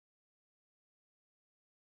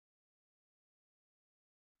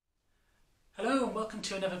Hello and welcome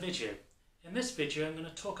to another video. In this video I'm going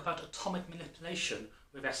to talk about atomic manipulation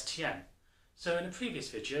with STM. So in a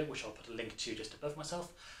previous video, which I'll put a link to just above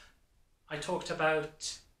myself, I talked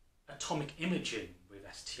about atomic imaging with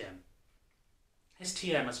STM.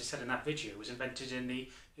 STM, as I said in that video, was invented in the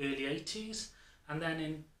early 80s, and then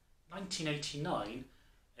in 1989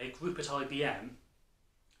 a group at IBM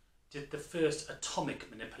did the first atomic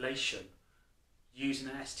manipulation using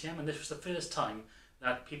an STM, and this was the first time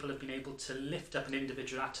that people have been able to lift up an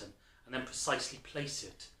individual atom and then precisely place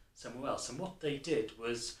it somewhere else. And what they did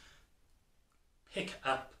was pick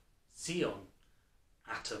up xenon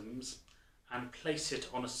atoms and place it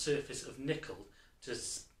on a surface of nickel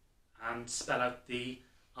and spell out the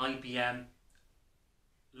IBM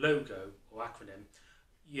logo or acronym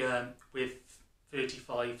with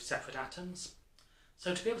 35 separate atoms.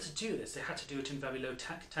 So to be able to do this, they had to do it in very low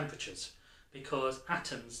temperatures, because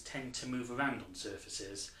atoms tend to move around on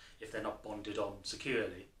surfaces if they're not bonded on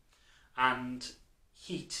securely, and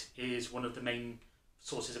heat is one of the main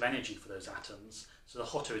sources of energy for those atoms, so the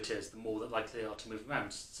hotter it is, the more that likely they are to move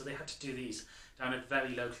around. So they had to do these down at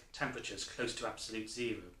very low temperatures, close to absolute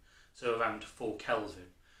zero, so around 4 Kelvin,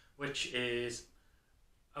 which is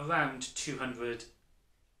around 200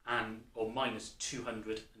 or minus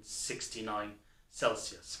 269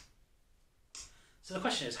 Celsius. So the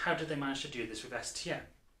question is, how did they manage to do this with STM?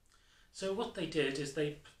 So what they did is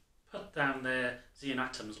they put down their xenon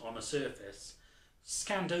atoms on a surface,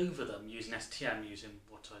 scanned over them using STM, using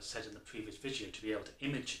what I said in the previous video to be able to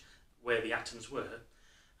image where the atoms were,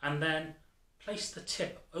 and then placed the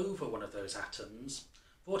tip over one of those atoms,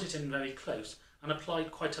 brought it in very close, and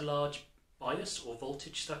applied quite a large bias or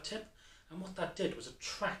voltage to that tip. And what that did was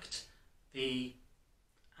attract the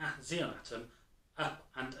xenon atom up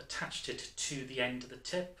and attached it to the end of the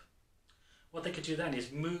tip. What they could do then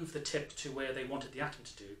is move the tip to where they wanted the atom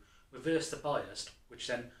to do, reverse the bias, which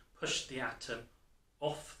then pushed the atom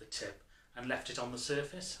off the tip and left it on the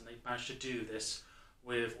surface. And they managed to do this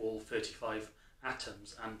with all 35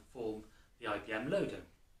 atoms and form the IBM logo.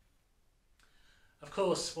 Of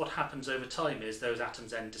course, what happens over time is those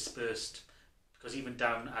atoms then dispersed, because even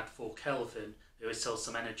down at 4 Kelvin there is still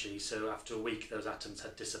some energy, so after a week those atoms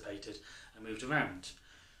had dissipated and moved around.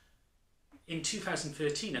 In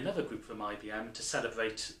 2013, another group from IBM, to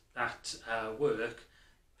celebrate that work,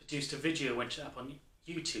 produced a video, went up on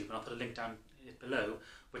YouTube, and I'll put a link down below,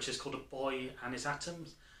 which is called A Boy and His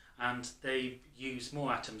Atoms, and they use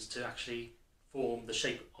more atoms to actually form the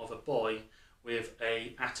shape of a boy with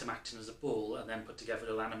an atom acting as a ball, and then put together a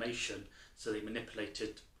little animation. So they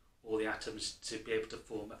manipulated all the atoms to be able to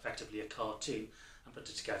form effectively a cartoon, and put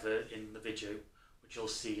it together in the video, which you'll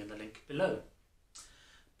see in the link below.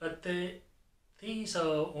 But these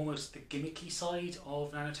are almost the gimmicky side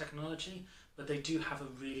of nanotechnology, but they do have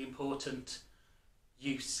a really important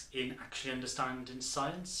use in actually understanding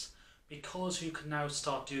science, because you can now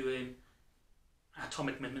start doing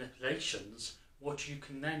atomic manipulations. What you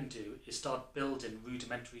can then do is start building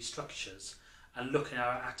rudimentary structures and looking at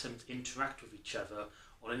how atoms interact with each other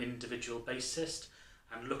on an individual basis,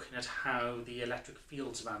 and looking at how the electric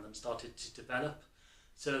fields around them started to develop.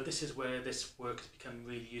 So this is where this work has become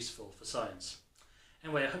really useful for science.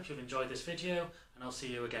 Anyway, I hope you've enjoyed this video, and I'll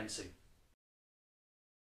see you again soon.